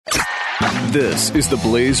This is the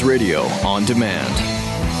Blaze Radio on demand.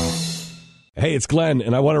 Hey, it's Glenn,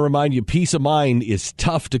 and I want to remind you, peace of mind is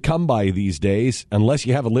tough to come by these days unless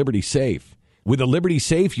you have a Liberty Safe. With a Liberty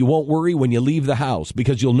Safe, you won't worry when you leave the house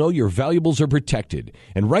because you'll know your valuables are protected.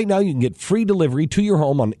 And right now, you can get free delivery to your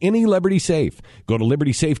home on any Liberty Safe. Go to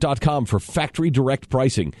LibertySafe.com for factory direct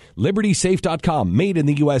pricing. LibertySafe.com, made in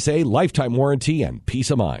the USA, lifetime warranty, and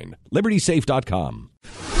peace of mind. LibertySafe.com.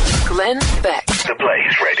 Glenn Beck. The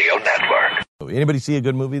Blaze Radio Network. Anybody see a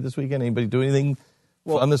good movie this weekend? Anybody do anything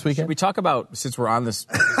fun this weekend? Should we talk about, since we're on this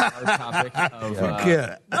topic of...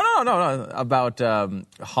 No, about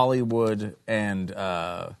Hollywood and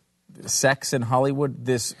sex in Hollywood,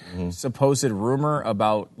 this supposed rumor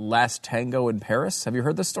about Last Tango in Paris. Have you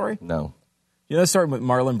heard this story? No. You know the story with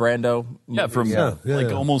Marlon Brando? Yeah, from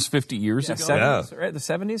almost 50 years ago. 70s, right? The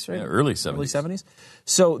 70s, right? Yeah, early 70s. Early 70s.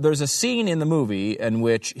 So there's a scene in the movie in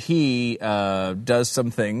which he does some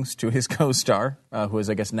things to his co-star, who was,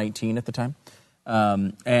 I guess, 19 at the time.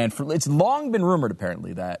 It's long been rumored,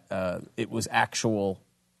 apparently, that it was actual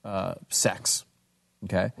sex.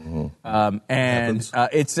 Okay?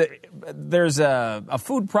 There's a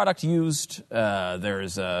food product used.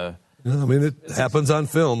 It happens on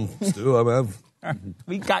film, Stu.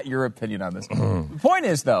 We got your opinion on this. The point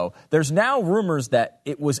is, though, there's now rumors that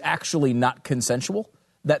it was actually not consensual.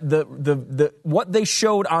 That the what they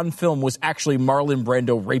showed on film was actually Marlon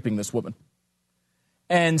Brando raping this woman.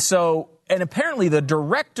 And apparently the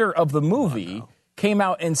director of the movie came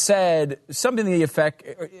out and said something to the effect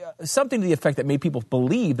that made people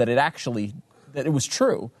believe that it was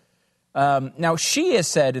true. Now, she has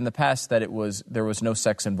said in the past that there was no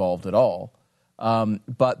sex involved at all.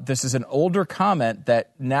 But this is an older comment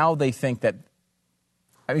that now they think that,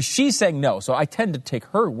 she's saying no. So I tend to take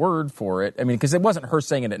her word for it. Because it wasn't her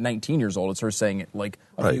saying it at 19 years old. It's her saying it like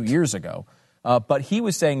a few years ago. But he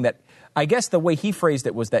was saying that, I guess the way he phrased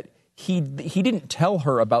it was that he didn't tell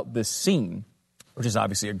her about this scene, which is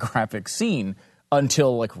obviously a graphic scene,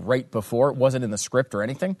 until like right before. It wasn't in the script or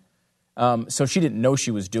anything. So she didn't know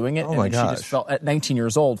she was doing it. Oh, my gosh. She just felt, at 19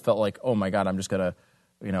 years old, felt like, oh, my God, I'm just going to,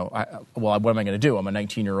 what am I going to do? I'm a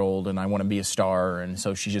 19-year-old and I want to be a star. And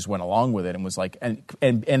so she just went along with it and was like, and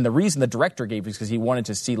the reason the director gave is because he wanted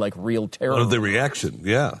to see like real terror. One of the reaction,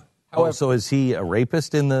 yeah. However, so is he a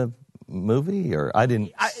rapist in the movie? Or I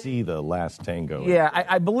didn't see the Last Tango. Yeah,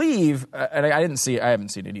 I believe, and I haven't seen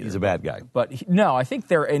it either. He's a bad guy. But I think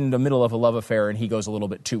they're in the middle of a love affair and he goes a little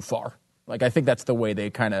bit too far. Like, I think that's the way they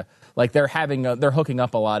kind of, like, they're hooking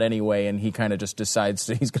up a lot anyway, and he kind of just decides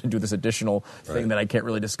he's going to do this additional thing that I can't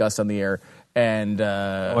really discuss on the air. And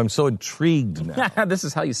I'm so intrigued now. This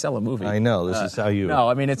is how you sell a movie. I know. This is how you.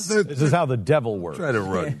 No, this is how the devil works. Try to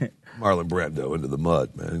run Marlon Brando into the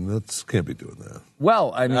mud, man. Can't be doing that.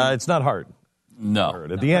 Well, it's not hard. No.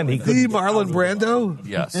 At the end, he couldn't. Marlon Brando?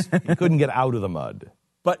 Yes. He couldn't get out of the mud.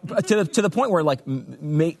 But to the point where like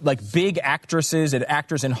big actresses and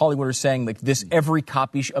actors in Hollywood are saying like every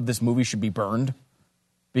copy of this movie should be burned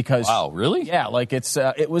because wow, really? Yeah, like it's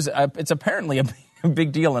apparently a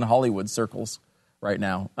big deal in Hollywood circles right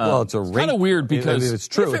now. Well, it's kind of weird because it's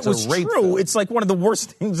true. If it was true, it's like one of the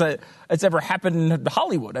worst things that's ever happened in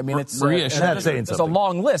Hollywood. It's there's a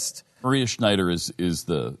long list. Maria Schneider is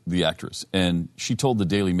the actress, and she told the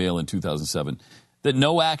Daily Mail in 2007 that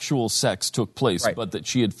no actual sex took place, but that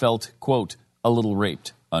she had felt, quote, a little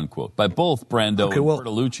raped, unquote, by both Brando and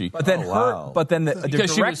Bertolucci. But then the director,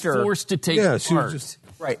 she was forced to take part.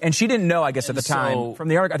 Right, and she didn't know, I guess, at the time, from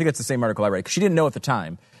the article, I think that's the same article I read, she didn't know at the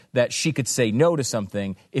time that she could say no to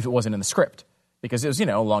something if it wasn't in the script. Because it was,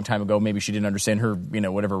 a long time ago, maybe she didn't understand her,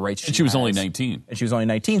 whatever rights she was only 19. And she was only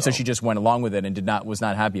 19, so she just went along with it and was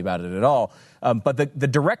not happy about it at all. But the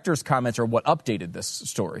director's comments are what updated this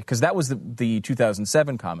story, because that was the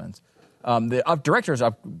 2007 comments. The directors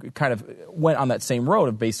kind of went on that same road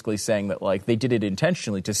of basically saying that, like, they did it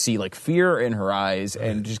intentionally to see, like, fear in her eyes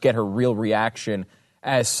and just get her real reaction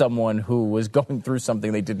as someone who was going through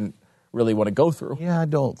something they didn't really want to go through. Yeah, I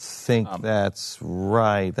don't think that's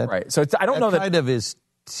right. Right. So I don't know that kind of is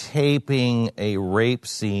taping a rape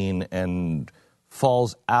scene and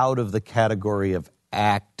falls out of the category of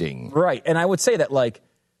acting. Right. And I would say that, like,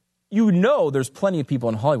 there's plenty of people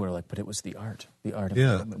in Hollywood who are like, but it was the art. The art of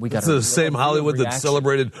it. It's the same Hollywood that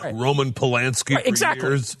celebrated Roman Polanski for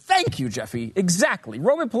years. Thank you, Jeffy. Exactly.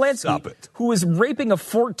 Roman Polanski, who is raping a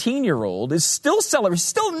 14-year-old, is still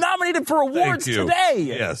still nominated for awards today.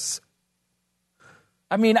 Yes.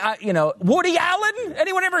 Woody Allen?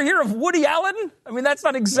 Anyone ever hear of Woody Allen? That's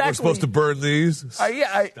not exactly... We're supposed to burn these? Stop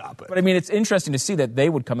it. But, it's interesting to see that they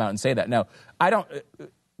would come out and say that. Now,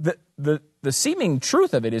 the seeming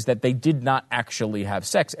truth of it is that they did not actually have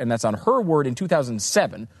sex, and that's on her word in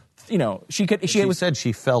 2007. You know, she said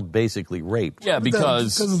she felt basically raped. Yeah,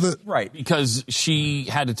 because she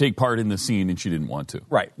had to take part in the scene and she didn't want to.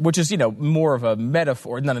 Right, which is, more of a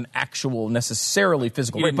metaphor, not an actual necessarily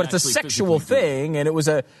physical rape, but it's a sexual thing, and it was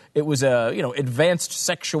a advanced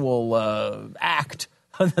sexual act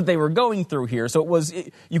that they were going through here. So it was,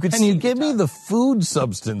 you could see. Can you give me the food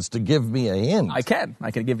substance to give me a hint? I can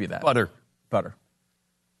give you that. Butter.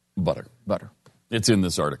 It's in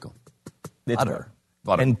this article. It's butter.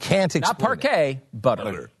 And can't explain not parquet,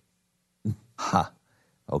 butter. Huh.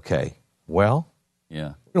 Okay. Well,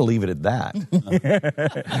 yeah. We're going to leave it at that.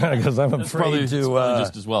 Because I'm afraid it's probably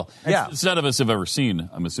just as well. Yeah. None of us have ever seen,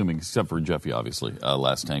 I'm assuming, except for Jeffy, obviously,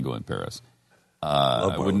 Last Tango in Paris.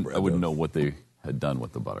 I wouldn't know what they had done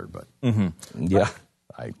with the butter, but yeah.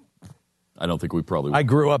 I don't think we probably would. I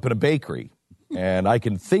grew up in a bakery. And I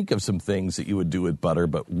can think of some things that you would do with butter,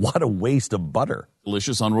 but what a waste of butter.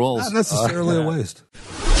 Delicious on rolls. Not necessarily a waste.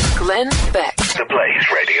 Glenn Beck. The Blaze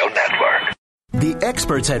Radio Network. The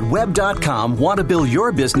experts at Web.com want to build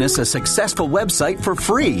your business a successful website for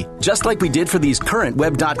free, just like we did for these current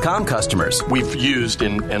Web.com customers. We've used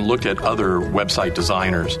and looked at other website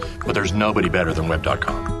designers, but there's nobody better than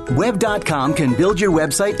Web.com. Web.com can build your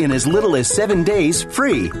website in as little as 7 days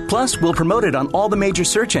free. Plus, we'll promote it on all the major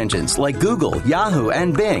search engines like Google, Yahoo,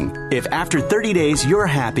 and Bing. If after 30 days you're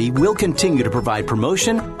happy, we'll continue to provide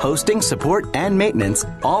promotion, hosting, support, and maintenance,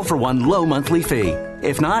 all for one low monthly fee.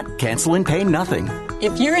 If not, cancel and pay nothing.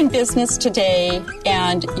 If you're in business today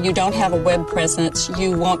and you don't have a web presence,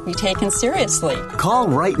 you won't be taken seriously. Call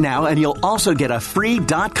right now and you'll also get a free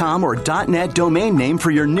 .com or .net domain name for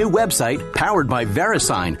your new website powered by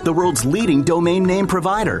VeriSign, the world's leading domain name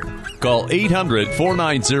provider. Call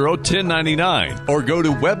 800-490-1099 or go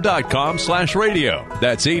to web.com/radio.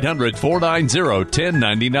 That's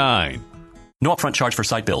 800-490-1099. No upfront charge for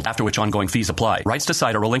site build, after which ongoing fees apply. Rights to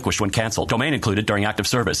site are relinquished when canceled. Domain included during active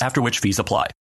service, after which fees apply.